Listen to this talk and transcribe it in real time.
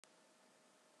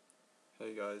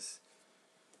Hey guys,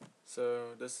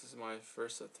 so this is my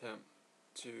first attempt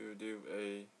to do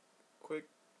a quick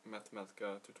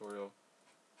Mathematica tutorial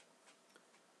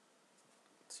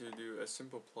to do a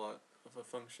simple plot of a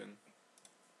function.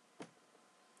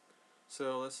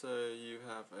 So let's say you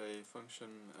have a function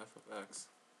f of x.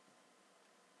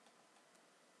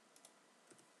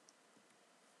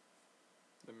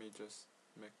 Let me just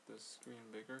make this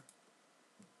screen bigger.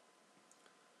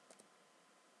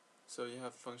 So you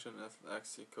have function f of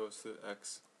x equals to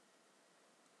x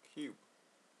cubed,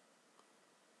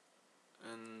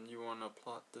 and you want to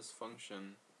plot this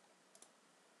function.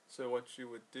 So what you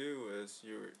would do is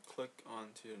you would click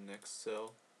onto the next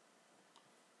cell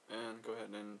and go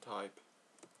ahead and type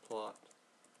plot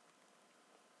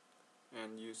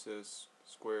and use this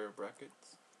square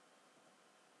brackets,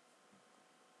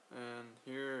 and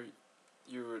here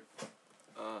you would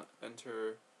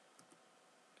enter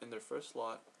in the first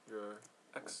slot your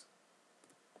x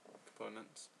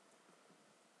components,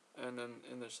 and then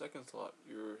in the second slot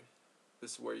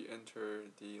this is where you enter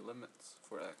the limits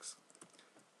for x.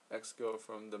 X go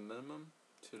from the minimum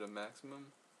to the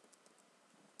maximum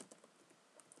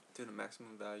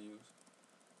values,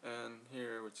 and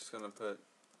here we're just gonna put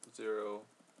 0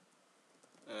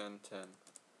 and 10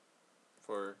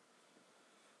 for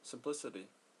simplicity.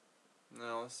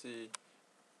 Now let's see.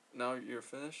 Now you're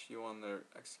finished. You want to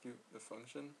execute the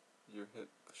function. You hit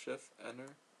Shift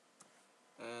Enter,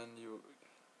 and you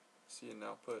see an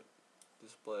output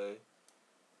display.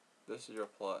 This is your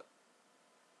plot.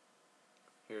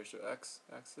 Here's your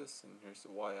x-axis and here's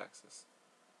the y-axis.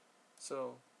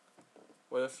 So,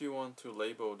 what if you want to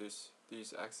label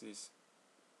these axes?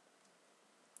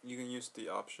 You can use the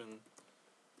option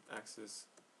axis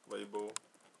label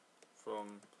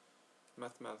from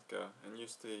Mathematica and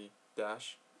use the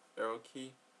dash arrow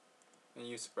key and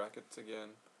use brackets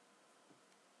again,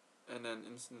 and then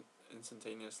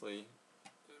instantaneously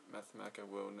Mathematica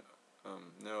will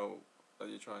know that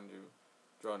you're trying to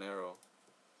draw an arrow.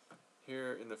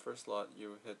 Here in the first slot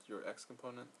you hit your x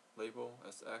component label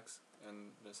as x,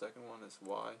 and the second one is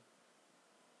y,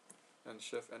 and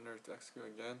Shift Enter to execute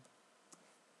again,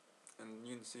 and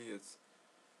you can see it's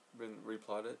been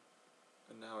replotted,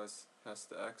 and now it has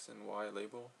the x and y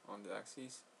label on the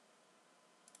axes.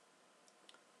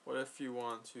 What if you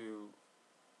want to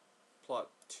plot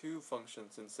two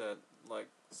functions instead? Like,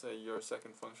 say your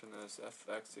second function is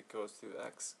f(x) equals to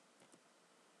x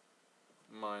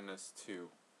minus 2,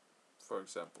 for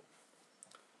example,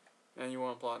 and you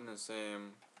want to plot in the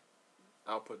same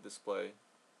output display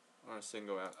or a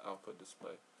single output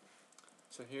display.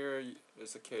 So here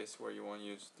is a case where you want to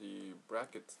use the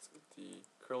brackets, the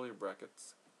curly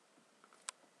brackets,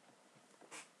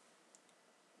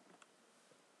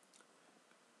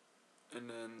 and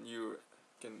then you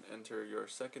can enter your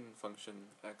second function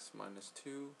x minus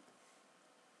 2,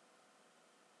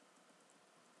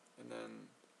 and then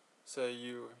say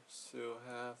you still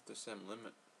have the same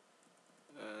limit,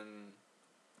 and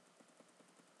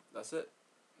that's it.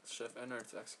 Shift Enter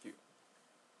to execute.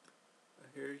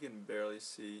 Here you can barely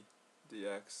see the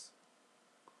x,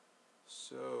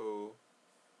 so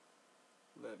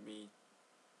let me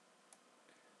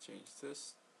change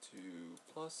this to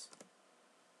plus.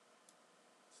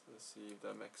 So let's see if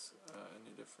that makes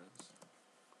any difference.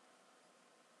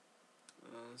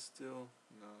 Still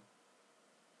no.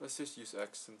 Let's just use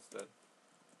x instead.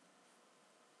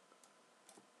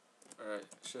 Alright,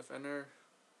 Shift Enter.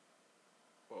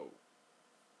 Whoa,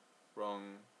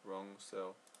 wrong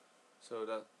cell. So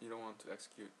that you don't want to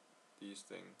execute these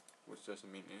things, which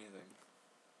doesn't mean anything.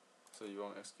 So you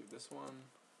want to execute this one,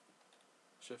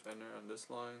 Shift Enter on this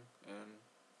line, and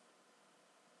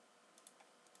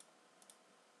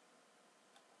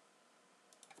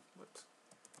what?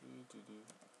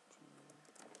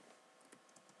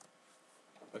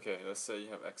 Okay, let's say you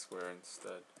have x squared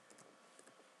instead.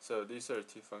 So these are the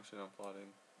two functions I'm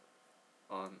plotting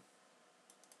on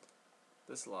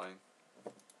this line.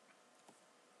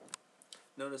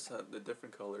 Notice how the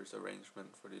different colors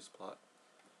arrangement for these plot.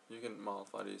 You can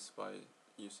modify these by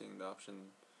using the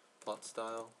option plot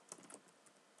style,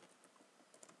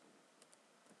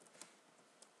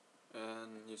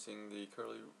 and using the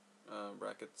curly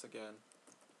brackets again.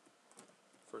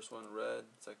 First one red,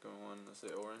 second one let's say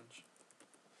orange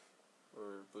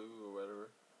or blue or whatever.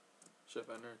 Shift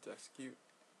Enter to execute,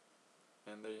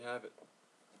 and there you have it.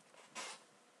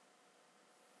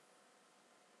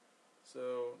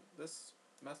 So this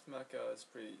Mathematica is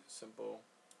pretty simple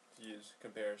to use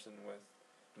comparison with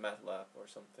MATLAB or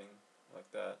something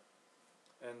like that,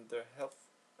 and the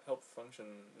help function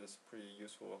is pretty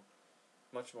useful,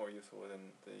 much more useful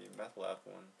than the MATLAB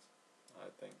ones, I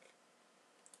think.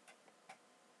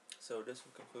 So this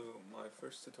will conclude my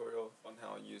first tutorial on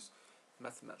how I use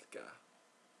Mathematica.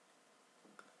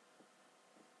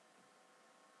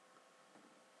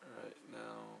 Alright,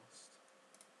 now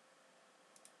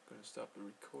I'm gonna stop the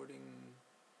recording.